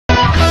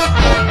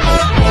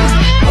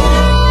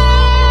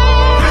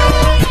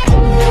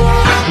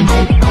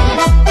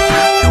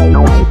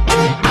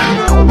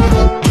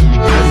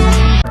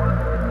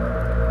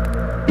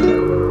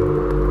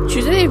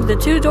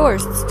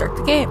doors to start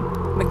the game.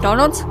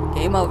 McDonald's,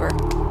 game over.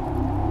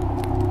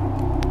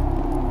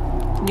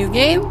 New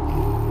game,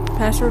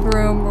 password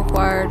room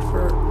required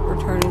for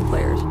returning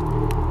players.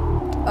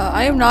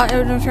 I am not a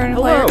returning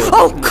player.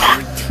 Oh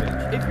god!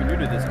 If you're new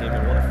to this game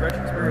and want a fresh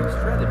experience,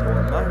 try the door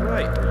on my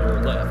right or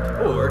your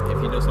left. Or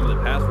if you know some of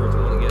the passwords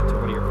and want to get to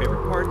one of your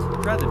favorite parts,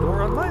 try the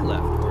door on my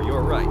left or your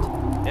right.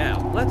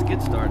 Now, let's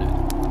get started.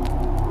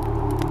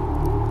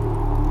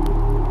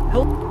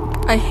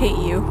 I hate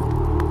you.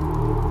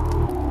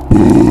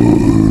 Hello,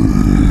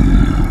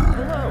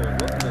 and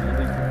welcome to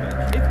Lilly's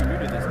Revenge. If you're new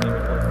to this game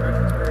and want a fresh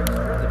experience,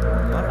 try the door on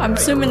my right. I'm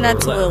assuming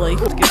that's left. Lilly.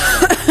 Let's get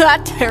started.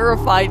 That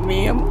terrified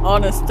me, I'm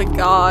honest to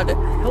God.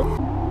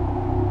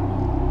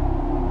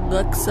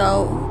 Looks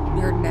out,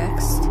 you're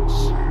next.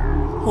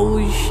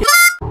 Holy shit.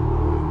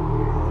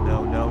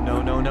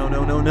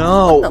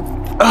 No. What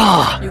the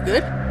Ugh. You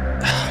good?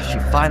 She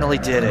finally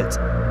did it.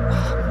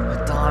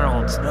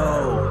 McDonald's,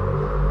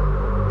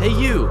 no. Hey,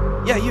 you.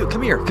 Yeah, you.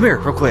 Come here,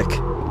 real quick.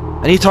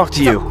 I need to talk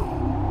to you.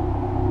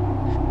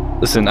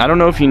 Listen, I don't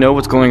know if you know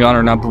what's going on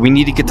or not, but we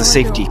need to get to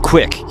safety.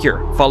 Quick. Here,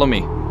 follow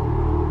me.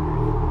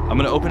 I'm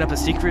gonna open up a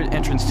secret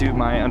entrance to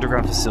my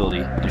underground facility.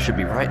 It should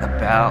be right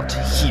about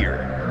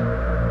here.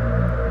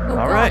 Oh,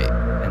 Alright,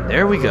 and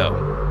there we go.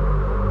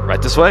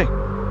 Right this way.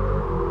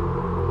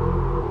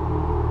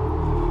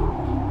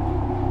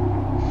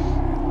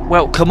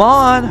 Well, come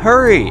on,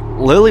 hurry!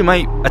 Lilly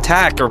might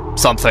attack or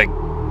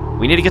something.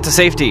 We need to get to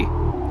safety.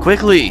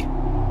 Quickly!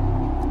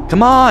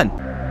 Come on!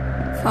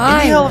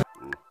 Fine.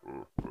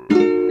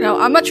 No,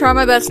 I'm gonna try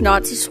my best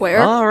not to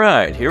swear.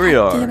 Alright, here we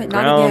are. Damn it,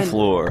 not Ground again.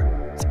 floor.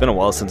 It's been a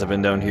while since I've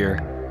been down here.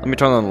 Let me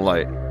turn on the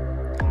light.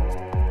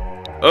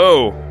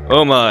 Oh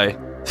my.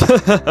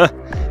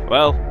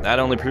 Well, that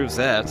only proves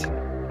that.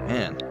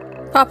 Man.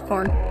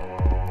 Popcorn.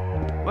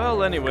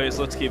 Well, anyways,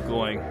 let's keep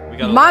going. We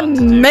got a My lot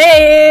to do.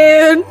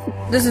 man!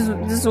 This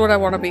is what I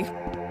want to be.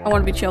 I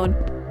want to be chilling.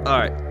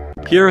 Alright.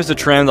 Here is the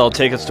tram that'll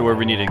take us to where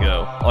we need to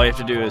go. All you have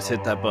to do is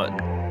hit that button.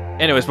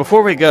 Anyways,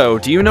 before we go,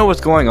 do you know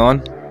what's going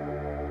on?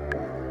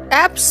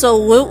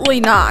 Absolutely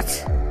not.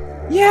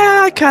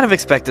 Yeah, I kind of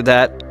expected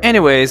that.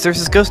 Anyways, there's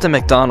this ghost at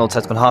McDonald's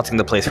that's been haunting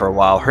the place for a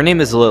while. Her name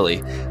is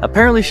Lilly.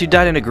 Apparently she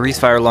died in a grease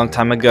fire a long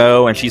time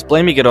ago, and she's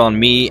blaming it on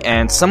me,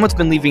 and someone's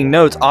been leaving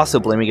notes also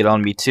blaming it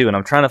on me too, and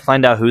I'm trying to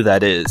find out who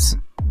that is.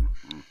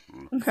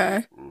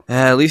 Okay.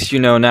 At least you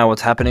know now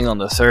what's happening on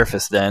the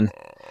surface then.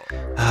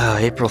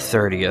 April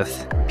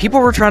 30th. People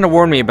were trying to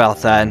warn me about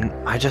that, and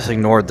I just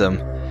ignored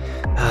them.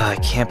 I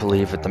can't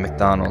believe it, the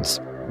McDonald's.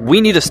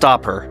 We need to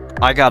stop her.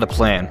 I got a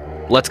plan.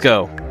 Let's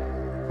go.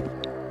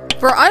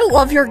 Bro, I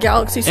love your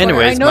galaxy sweater.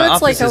 Anyways, I know my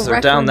it's like offices a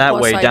are down that Rec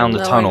Room way Plus down item, the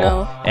though, tunnel, I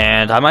know.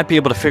 and I might be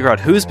able to figure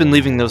out who's been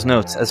leaving those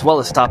notes, as well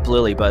as stop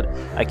Lilly, but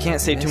I can't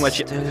say too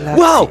much.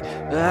 Whoa!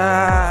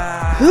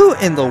 Who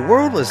in the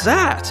world was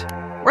that?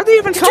 Where'd they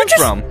even come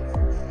from?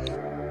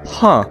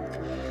 Huh.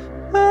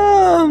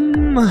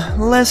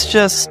 Let's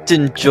just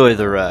enjoy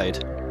the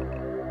ride.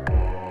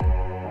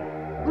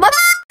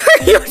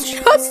 You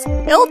just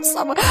killed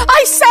someone.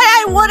 I said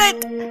I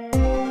wouldn't!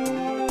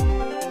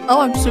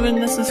 Oh, I'm assuming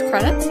this is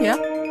credits, yeah?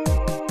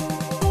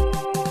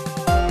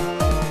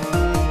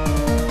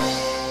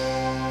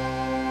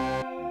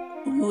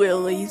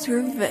 Lilly's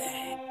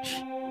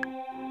Revenge.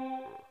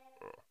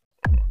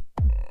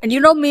 And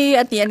you know me,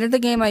 at the end of the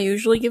game I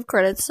usually give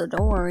credits, so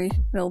don't worry.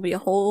 There'll be a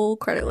whole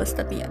credit list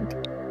at the end.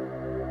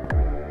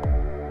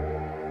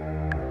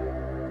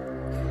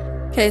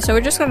 Okay, so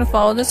we're just gonna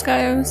follow this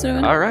guy, I'm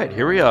assuming? Alright,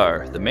 here we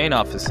are. The main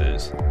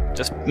offices.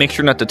 Just make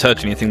sure not to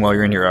touch anything while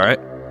you're in here, alright?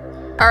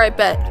 Alright,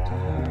 bet.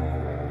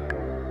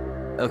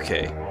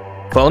 Okay.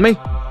 Follow me?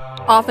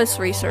 Office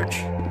research.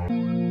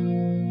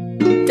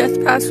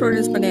 Death password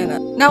is banana.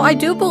 Now, I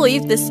do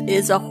believe this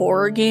is a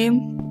horror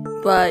game,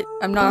 but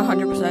I'm not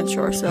 100%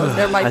 sure, so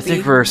there might be. I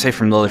think we're safe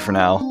from Lilly for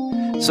now.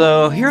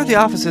 So, here are the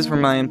offices where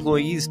my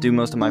employees do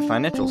most of my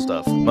financial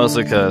stuff.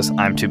 Mostly because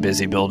I'm too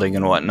busy building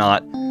and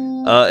whatnot.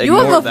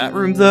 Ignore that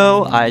room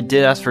though. I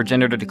did ask for a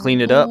janitor to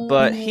clean it up,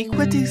 but he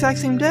quit the exact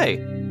same day.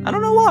 I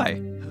don't know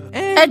why.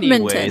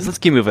 Anyways, let's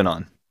keep moving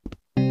on.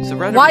 So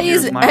right Why over here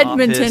is my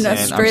Edmonton office, a and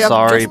straight I'm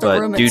up sorry, just a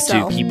but room due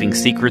itself? to keeping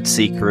secret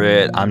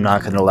secret, I'm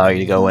not going to allow you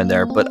to go in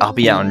there, but I'll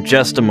be out in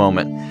just a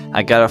moment.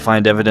 I gotta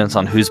find evidence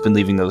on who's been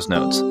leaving those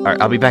notes.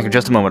 Alright, I'll be back in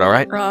just a moment,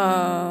 alright?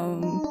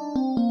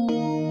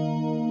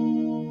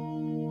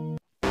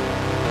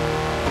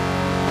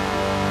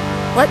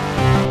 What?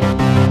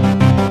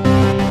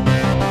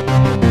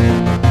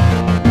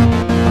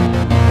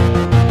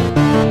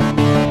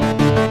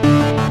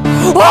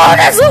 Oh,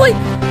 that's Lilly!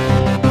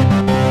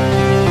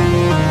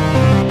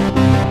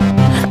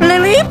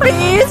 Lilly,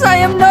 please! I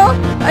am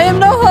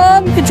no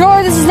harm.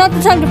 Controller, this is not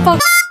the time to fuck.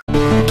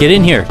 Get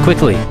in here,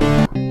 quickly.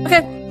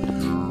 Okay.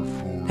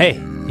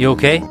 Hey, you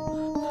okay?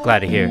 Glad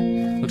to hear.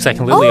 Looks like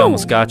Lilly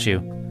almost got you.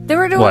 They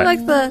were doing What?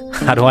 like the...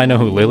 How do I know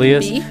who Lilly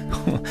is? Bee?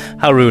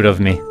 How rude of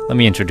me. Let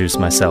me introduce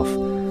myself.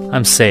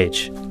 I'm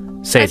Sage.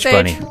 Sage Hi,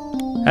 Bunny. Sage.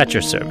 At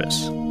your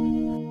service.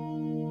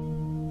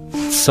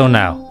 So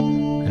now,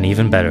 an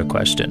even better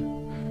question.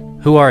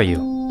 Who are you?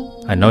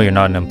 I know you're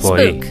not an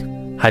employee.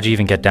 Spook. How'd you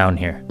even get down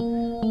here?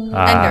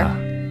 Ah,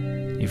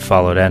 you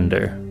followed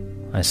Ender.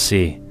 I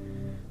see.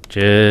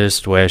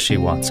 Just where she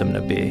wants him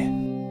to be.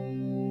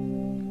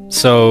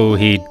 So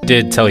he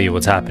did tell you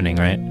what's happening,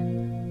 right?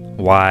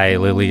 Why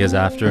Lilly is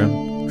after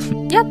him?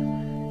 Yep.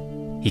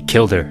 He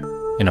killed her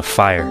in a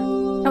fire.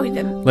 No, he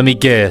didn't. Let me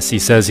guess, he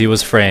says he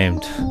was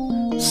framed.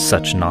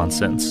 Such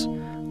nonsense.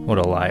 What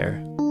a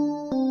liar.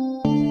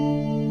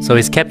 So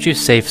he's kept you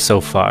safe so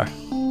far.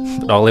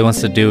 But all he wants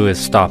to do is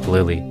stop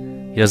Lilly.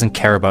 He doesn't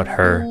care about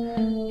her.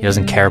 He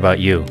doesn't care about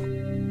you.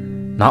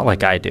 Not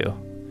like I do.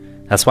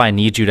 That's why I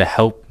need you to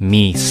help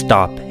me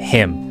stop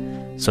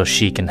him, so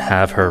she can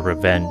have her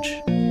revenge.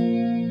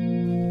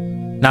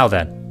 Now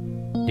then,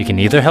 you can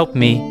either help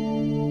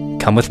me,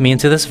 come with me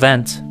into this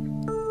vent,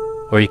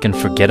 or you can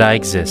forget I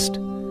exist,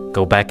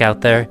 go back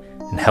out there,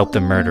 and help the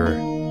murderer.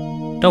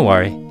 Don't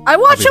worry. I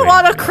watch a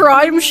lot of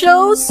crime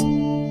shows,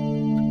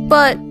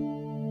 but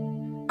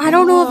I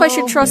don't know if I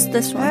should trust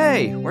this one.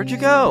 Hey, where'd you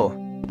go?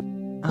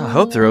 I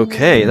hope they're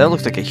okay. That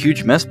looks like a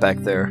huge mess back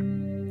there.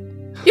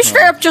 You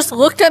straight up just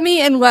looked at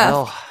me and left.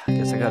 Well, I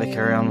guess I gotta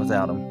carry on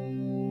without him.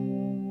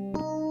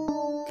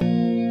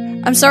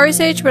 I'm sorry,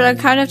 Sage, but I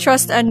kind of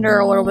trust Ender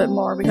a little bit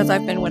more because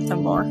I've been with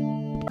him more.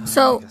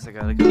 So, I guess I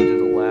gotta go to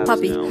the labs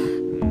puppy. now.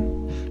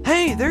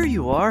 Hey, there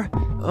you are.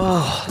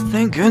 Oh,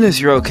 thank goodness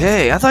you're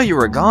okay. I thought you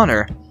were a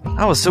goner.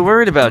 I was so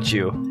worried about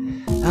you.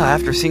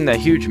 After seeing that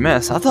huge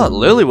mess, I thought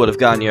Lilly would have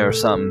gotten you or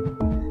something.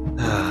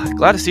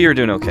 Glad to see you're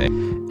doing okay.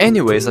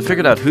 Anyways, I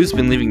figured out who's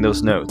been leaving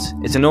those notes.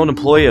 It's an old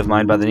employee of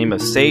mine by the name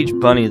of Sage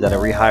Bunny that I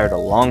rehired a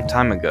long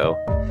time ago.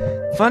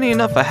 Funny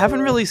enough, I haven't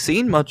really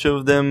seen much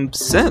of them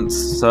since,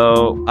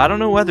 so I don't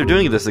know why they're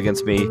doing this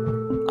against me.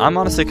 I'm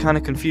honestly kind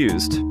of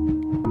confused.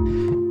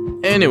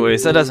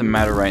 Anyways, that doesn't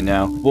matter right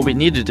now. What we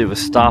need to do is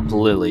stop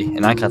Lilly,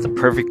 and I got the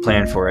perfect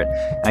plan for it.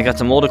 I got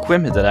some old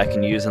equipment that I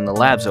can use in the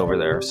labs over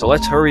there, so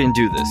let's hurry and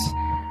do this.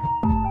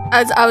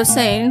 As I was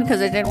saying,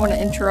 because I didn't want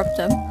to interrupt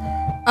him.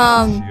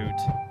 Shoot.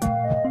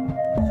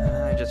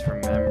 I just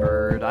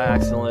remembered. I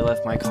accidentally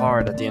left my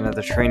card at the end of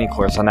the training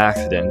course on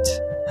accident.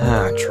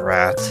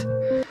 Drat.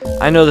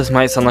 I know this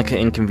might sound like an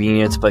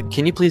inconvenience, but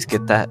can you please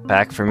get that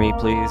back for me,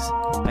 please?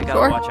 I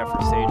gotta watch out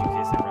for Sage in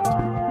case I run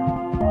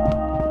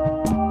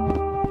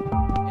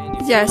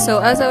through here. Yeah, so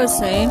as I was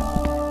saying, I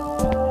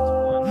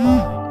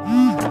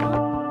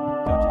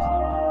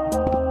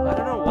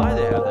don't know why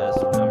they have that as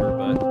a number,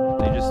 but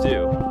they just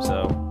do.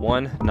 So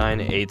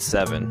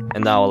 1987,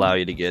 and that'll allow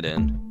you to get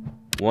in.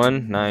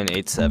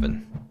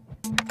 1987.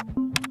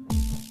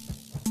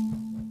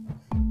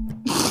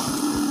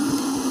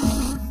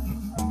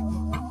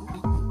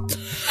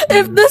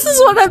 if this is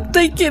what I'm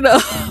thinking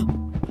of.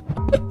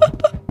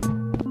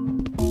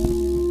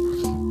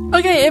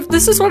 Okay, if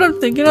this is what I'm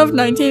thinking of,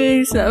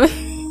 1987.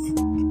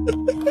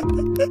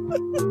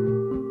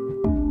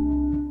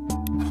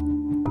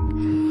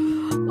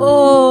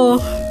 Oh,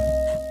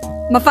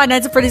 my Five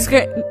Nights at Freddy's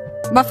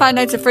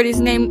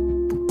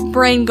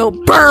brain go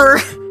brr.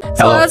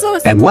 Hello,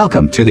 and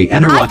welcome to the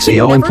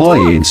Enterwaxio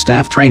Employee and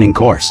Staff Training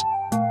course.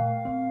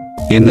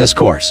 In this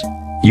course,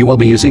 you will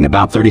be using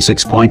about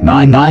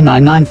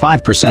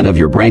 36.99995% of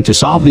your brain to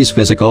solve these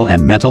physical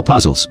and mental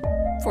puzzles.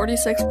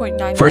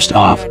 46.9. First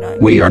off,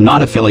 we are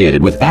not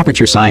affiliated with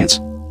Aperture Science,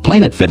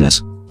 Planet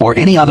Fitness, or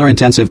any other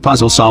intensive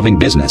puzzle-solving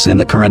business in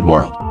the current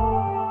world.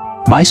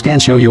 My scan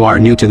show you are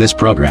new to this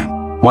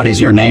program. What is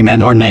your name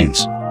and/or names?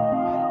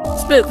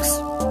 Spooks.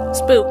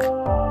 Spook.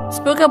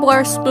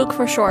 Spookabler, Spook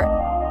for short.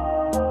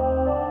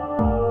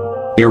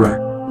 Error.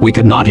 We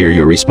could not hear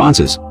your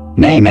responses.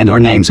 Name and/or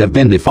names have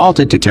been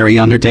defaulted to Terry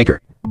Undertaker.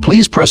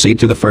 Please proceed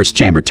to the first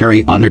chamber,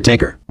 Terry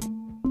Undertaker.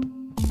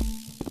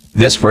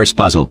 This first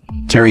puzzle,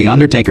 Terry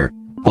Undertaker,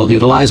 will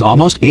utilize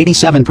almost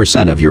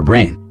 87% of your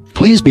brain.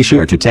 Please be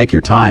sure to take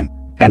your time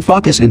and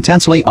focus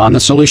intensely on the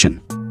solution.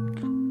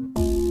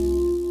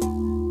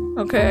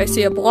 Okay, I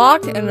see a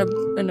block and a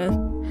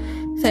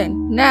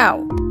thing.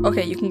 Now,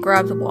 okay, you can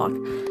grab the block.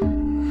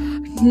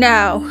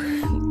 Now,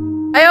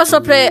 I also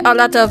play a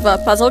lot of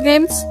puzzle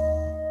games.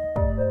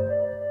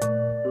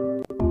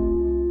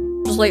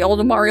 Just like all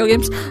the Mario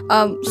games.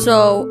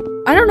 So,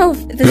 I don't know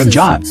if this is Good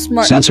job.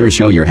 smart. Sensors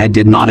show your head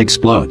did not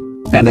explode,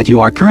 and that you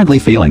are currently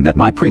feeling that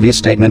my previous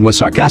statement was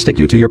sarcastic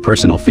due to your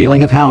personal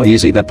feeling of how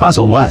easy that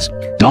puzzle was.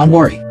 Don't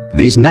worry,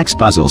 these next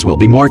puzzles will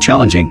be more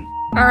challenging.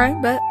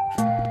 Alright, but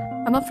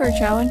I'm up for a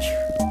challenge.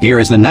 Here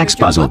is the next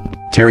puzzle,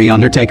 Terry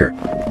Undertaker.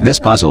 This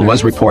puzzle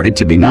was reported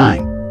to be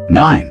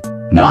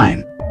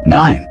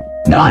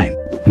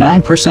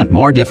 9%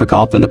 more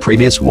difficult than the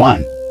previous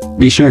one.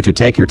 Be sure to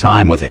take your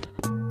time with it.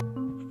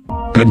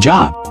 Good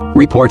job.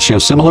 Reports show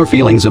similar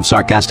feelings of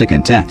sarcastic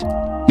intent.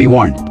 Be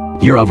warned,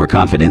 your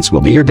overconfidence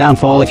will be your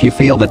downfall if you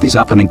feel that these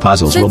upcoming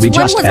puzzles will be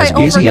just as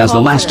easy as the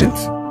last two.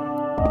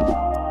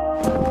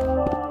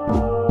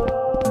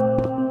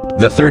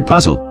 The third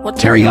puzzle,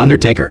 Terry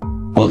Undertaker,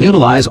 will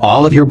utilize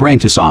all of your brain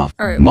to solve.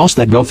 Most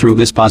that go through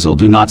this puzzle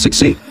do not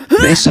succeed.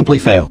 They simply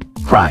fail,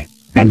 cry,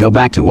 and go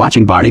back to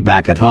watching Barney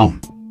back at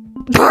home.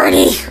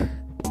 Barney!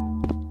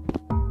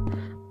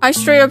 I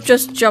straight up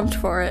just jumped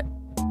for it.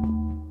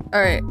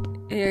 Alright,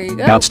 here you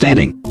go.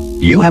 Outstanding.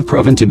 You have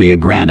proven to be a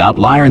grand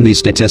outlier in these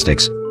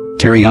statistics.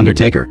 Terry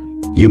Undertaker,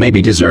 you may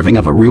be deserving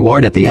of a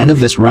reward at the end of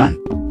this run.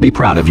 Be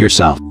proud of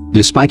yourself,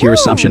 despite your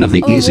assumption of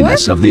the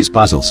easiness of these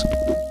puzzles.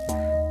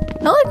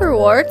 I like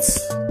rewards.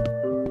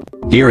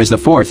 Here is the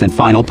fourth and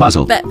final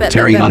puzzle.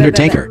 Terry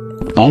Undertaker.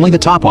 Only the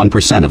top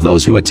 1% of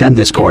those who attend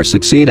this course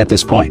succeed at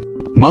this point.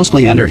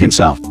 Mostly Ender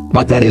himself,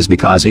 but that is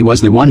because he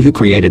was the one who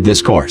created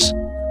this course.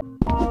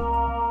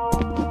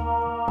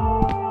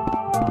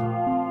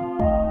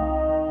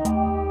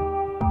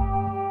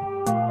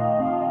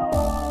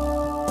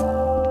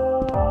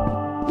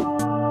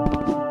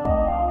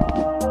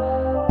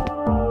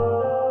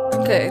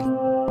 Okay.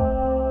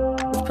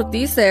 Let's put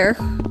these there,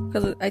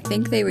 because I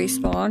think they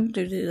respawn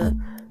due to the...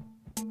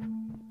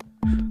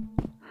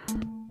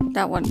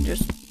 That one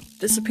just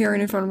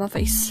disappearing in front of my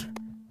face.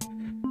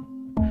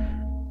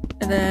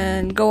 And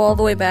then go all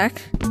the way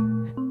back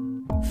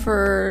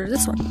for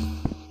this one.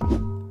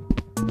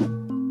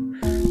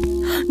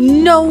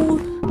 No!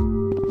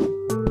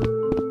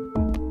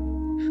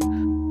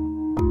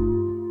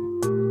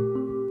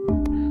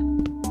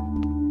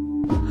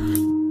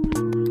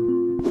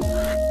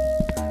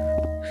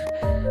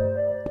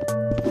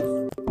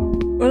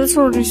 Well, this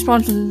one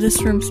respawns in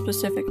this room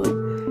specifically.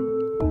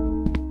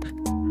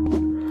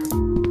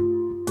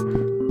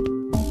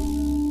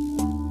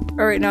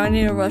 Alright, now I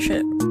need to rush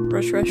it.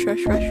 Rush.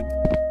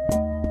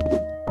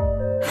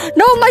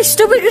 No, my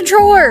stupid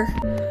controller!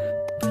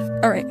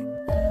 Alright.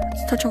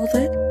 Let's touch all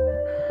that.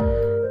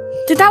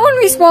 Did that one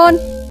respawn?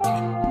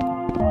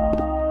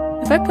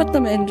 If I put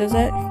them in, does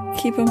that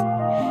keep them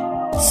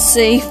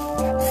safe?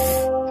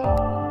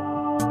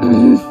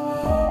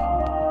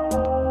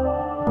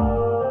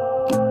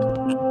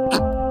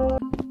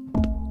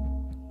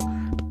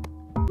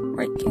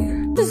 Right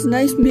there. This is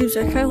nice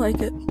music, I like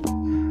it.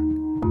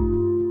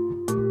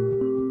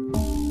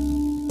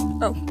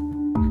 Oh.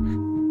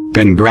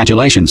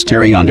 Congratulations,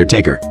 Terry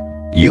Undertaker.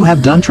 You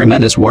have done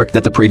tremendous work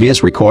that the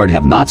previous record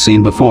have not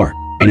seen before.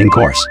 And in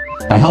course,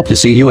 I hope to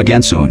see you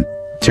again soon.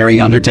 Terry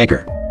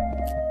Undertaker.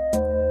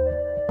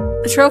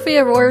 The trophy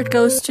award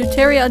goes to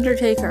Terry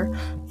Undertaker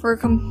for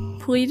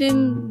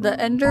completing the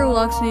Ender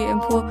Luxury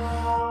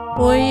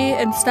employee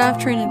and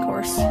staff training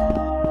course.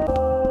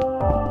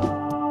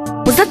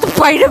 Was that the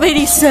fight of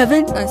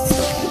 87? I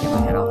still can't get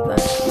my head off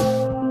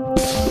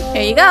that.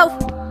 Here you go.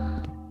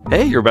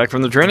 Hey, you're back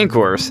from the training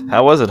course.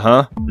 How was it,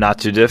 huh? Not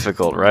too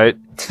difficult, right?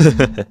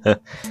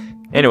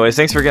 Anyways,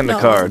 thanks for getting the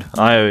card.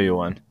 I owe you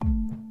one.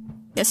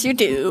 Yes, you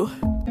do.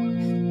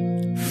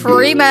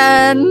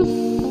 Freeman!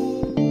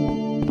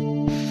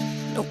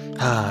 Nope.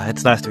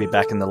 It's nice to be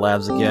back in the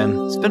labs again.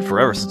 It's been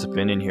forever since I've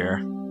been in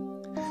here.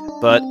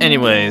 But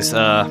anyways,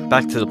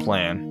 back to the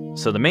plan.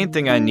 So the main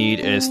thing I need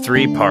is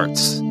 3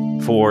 parts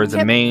for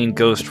the main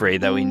ghost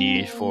raid that we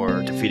need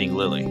for defeating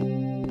Lilly.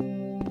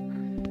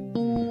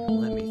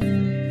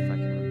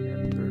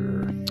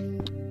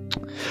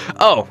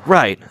 Oh,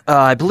 right.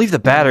 I believe the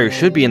battery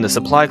should be in the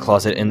supply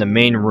closet in the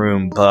main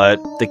room, but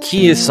the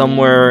key is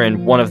somewhere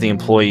in one of the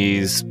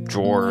employees'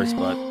 drawers,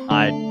 but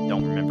I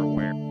don't remember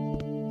where.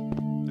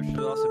 There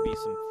should also be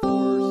some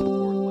 4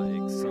 support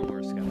legs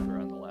somewhere scattered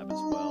around the lab as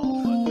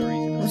well, but they're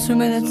easy to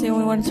Assuming that's the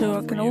only ones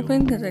who can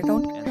open, because I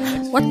don't...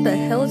 What the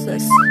hell is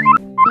this?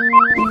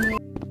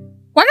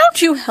 Why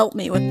don't you help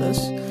me with this?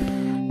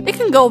 It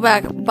can go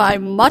back by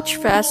much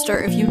faster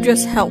if you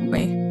just help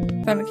me.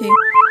 Found a key.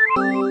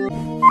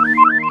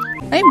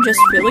 I'm just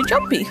really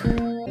jumpy.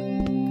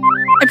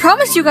 I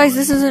promise you guys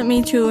this isn't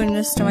me doing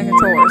this to my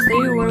controllers. They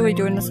were really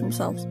doing this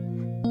themselves.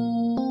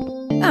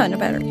 Oh, and a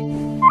battery.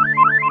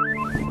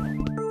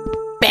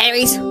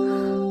 Berries! I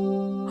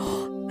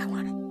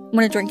want it. I'm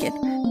gonna drink it.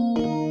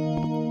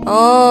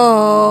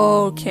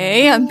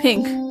 Okay, I'm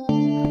pink.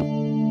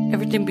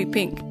 Everything be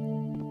pink.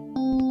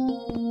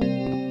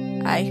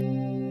 Hi.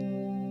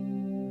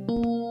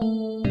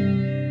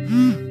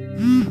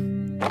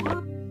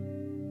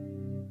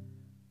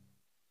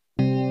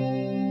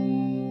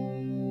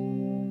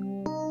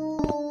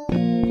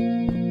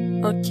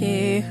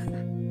 Okay,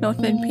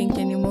 nothing pink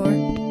anymore.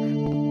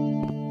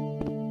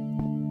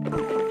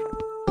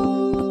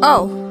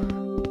 Oh,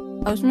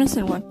 I was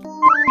missing one.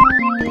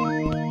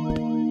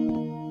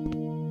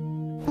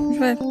 Which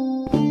way?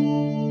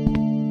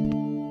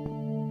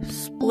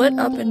 Split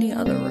up in the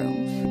other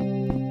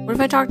rooms. What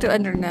if I talk to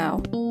Ender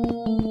now?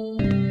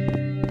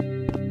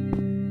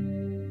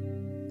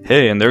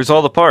 Hey, and there's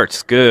all the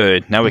parts.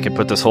 Good. Now we can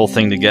put this whole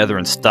thing together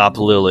and stop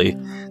Lilly.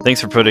 Thanks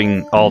for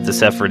putting all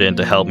this effort in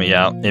to help me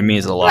out. It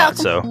means a lot,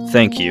 so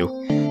thank you.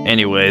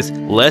 Anyways,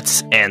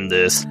 let's end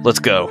this. Let's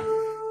go.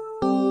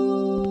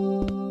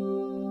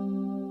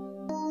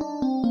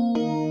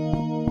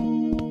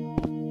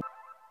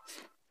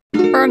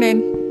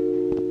 Burning.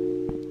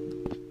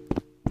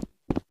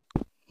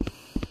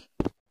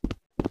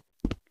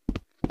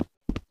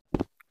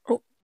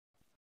 Oh.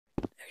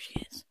 There she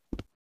is.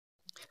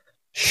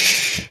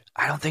 Shh!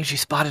 I don't think she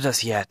spotted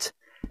us yet.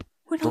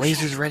 What The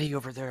laser's ready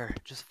over there.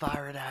 Just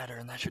fire it at her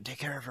and that should take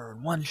care of her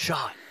in one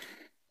shot.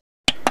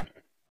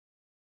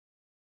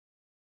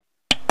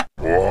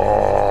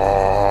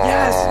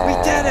 Yes, we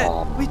did it!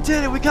 We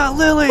did it! We got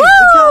Lilly! Woo! We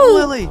got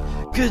Lilly!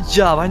 Good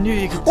job! I knew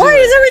you could do it. Why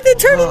is everything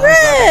turning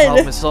red?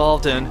 Problem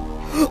solved and...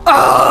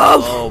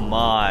 Oh! Oh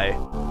my!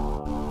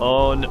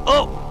 Oh no!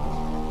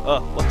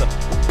 Oh! What the?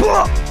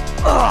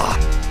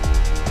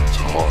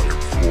 Time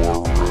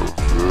for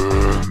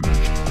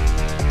revenge.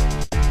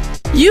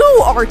 You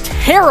are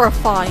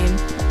terrifying.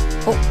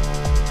 Oh.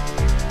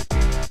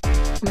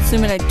 I'm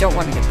assuming I don't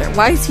want to get there.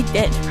 Why is he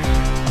dead?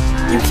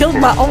 You killed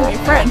my only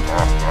friend.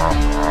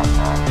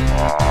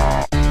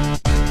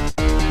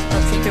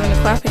 Let's see, doing the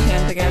clapping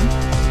hands again.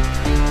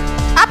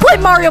 I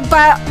played Mario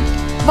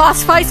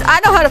boss fights. I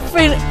know how to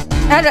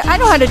I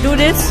know how to do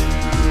this.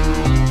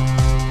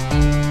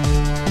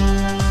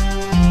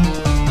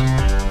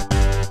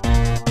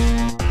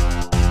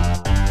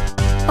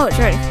 Oh, it's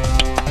ready.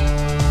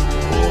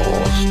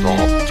 Stop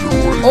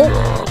doing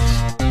that.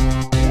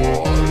 Why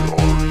are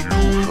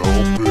you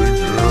helping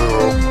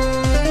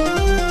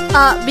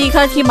him?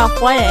 Because he's my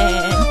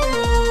friend.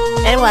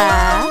 Anyway.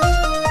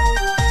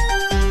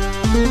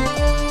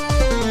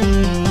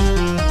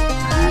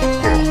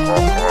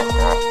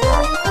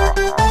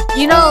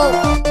 You know,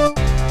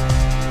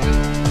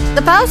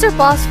 the Bowser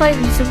boss fight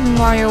in Super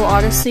Mario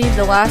Odyssey,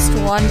 the last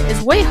one,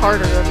 is way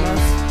harder than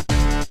this.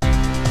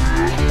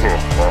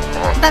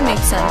 That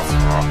makes sense.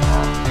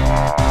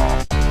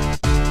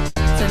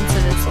 Since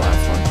it is the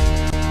last one.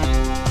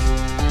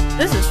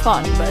 This is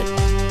fun, but...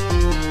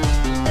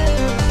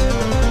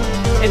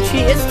 And she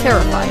is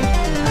terrifying.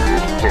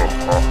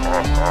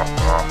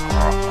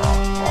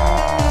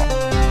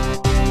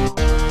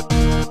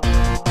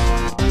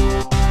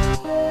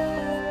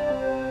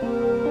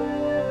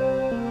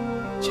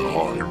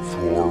 Time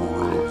for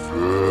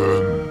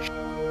revenge.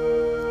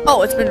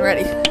 Oh, it's been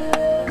ready.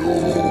 No,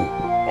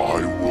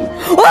 I will.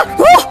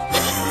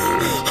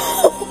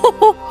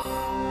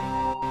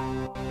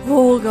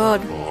 Oh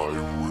god. I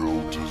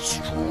will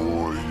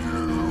destroy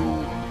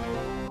you.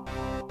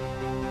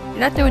 You're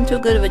not doing too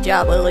good of a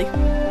job, Lily.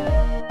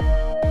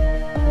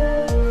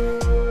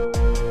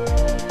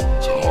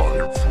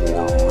 Time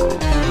for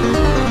revenge.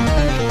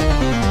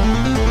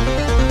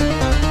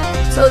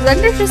 So is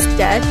Ender just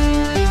dead?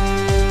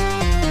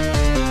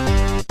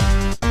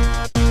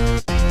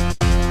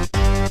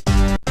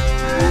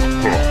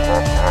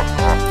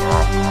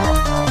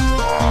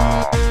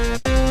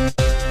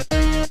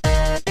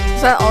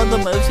 Is that all the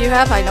moves you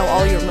have? I know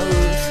all your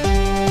moves.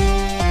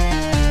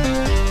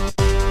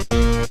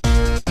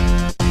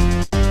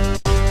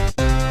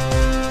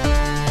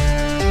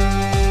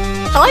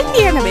 I like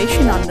the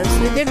animation on this.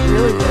 They did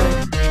really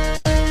good.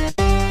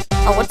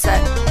 Oh, what's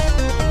that?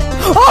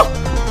 Oh!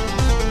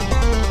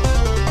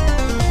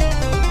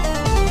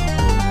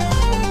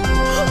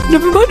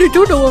 Never mind, I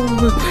don't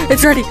know.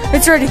 It's ready.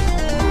 It's ready.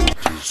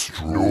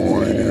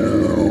 Destroy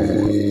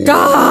you.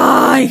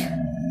 Die!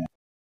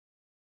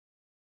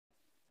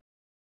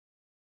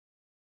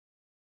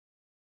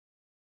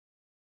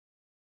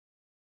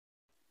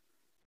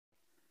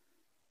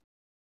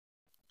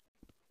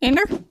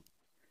 Ender?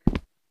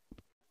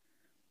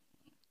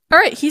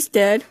 Alright, he's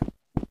dead.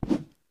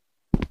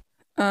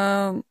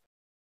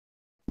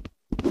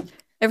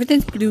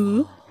 Everything's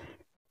blue.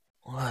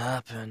 What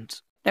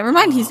happened? Never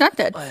mind, he's not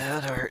dead. My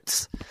head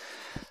hurts.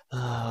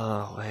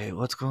 Oh, wait,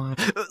 what's going on?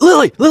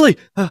 Lilly! Lilly!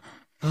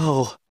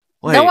 Oh,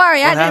 wait. Don't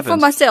worry, what I did it for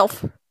happened?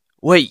 myself.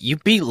 Wait, you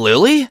beat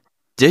Lilly?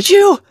 Did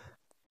you?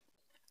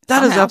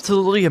 That is Somehow.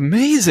 absolutely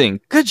amazing.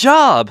 Good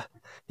job.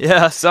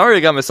 Yeah, sorry I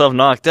got myself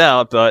knocked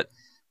out, but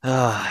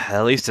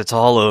at least it's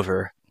all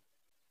over.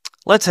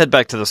 Let's head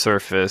back to the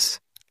surface.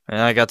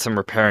 I got some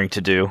repairing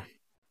to do.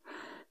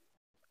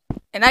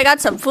 And I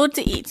got some food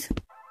to eat.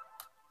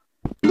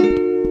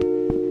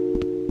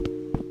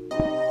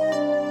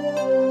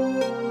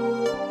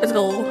 Let's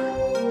go.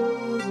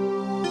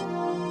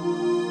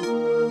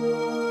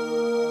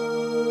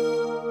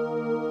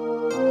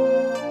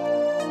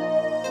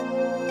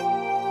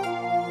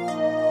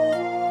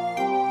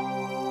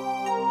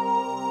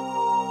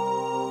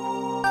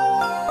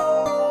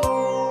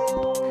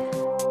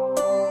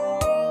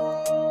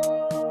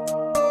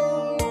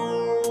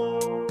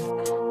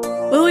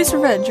 Lily's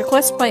Revenge, a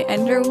quest by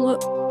Ender.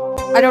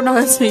 I don't know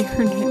how to say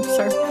her name,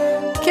 sir.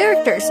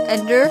 Characters: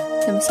 Ender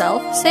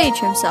himself, Sage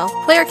himself,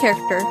 player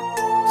character,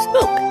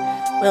 Spook,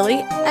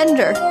 Lily,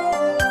 Ender,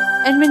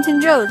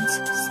 Edmonton Jones,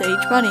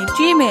 Sage Bunny,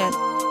 G-Man,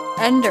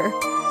 Ender,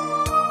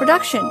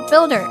 Production,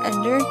 Builder,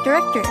 Ender,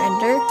 Director,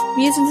 Ender,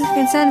 Music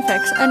and Sound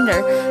Effects,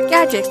 Ender,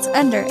 Gadgets,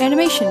 Ender,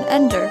 Animation,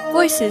 Ender,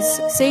 Voices,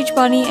 Sage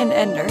Bunny, and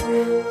Ender,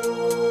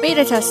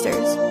 Beta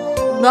Testers,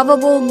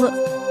 Lovable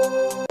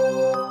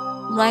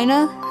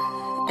Lina,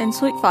 and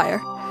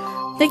Sweetfire.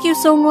 Thank you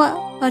so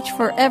much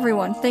for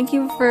everyone. Thank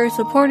you for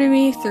supporting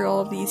me through all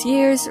of these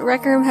years.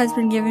 Rec Room has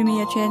been giving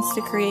me a chance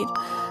to create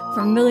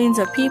for millions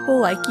of people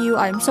like you.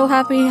 I'm so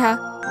happy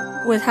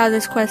with how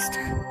this quest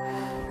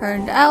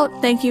turned out.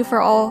 Thank you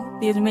for all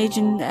these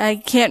amazing... I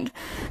can't...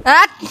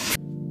 Ah!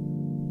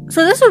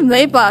 So this was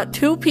made by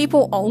 2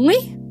 people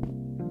only?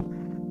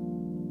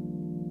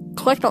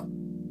 Collect all...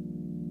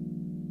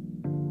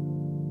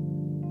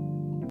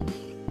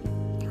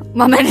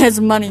 My man has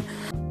money.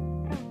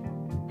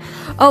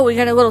 Oh, we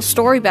got a little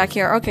story back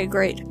here. Okay,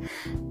 great.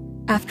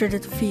 After the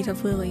defeat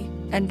of Lilly,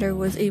 Ender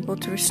was able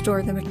to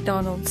restore the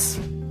McDonald's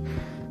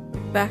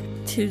back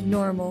to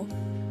normal.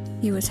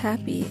 He was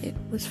happy it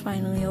was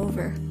finally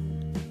over.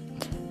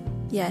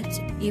 Yet,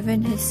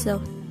 even his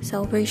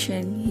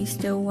celebration, he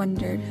still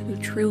wondered who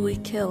truly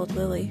killed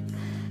Lilly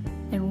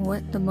and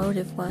what the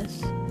motive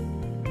was.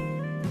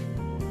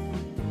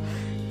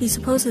 He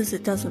supposes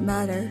it doesn't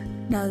matter,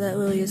 now that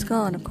Lilly is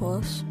gone, of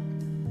course.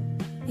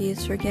 He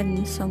is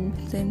forgetting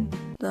something,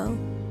 though.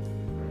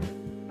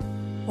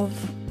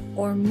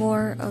 Or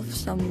more of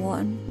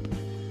someone.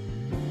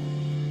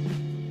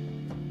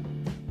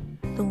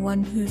 The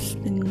one who's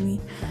been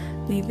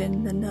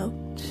leaving the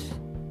notes.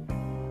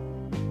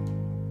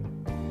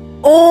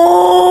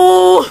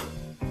 Oh!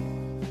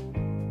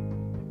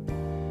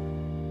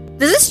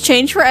 Does this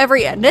change for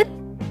every ending?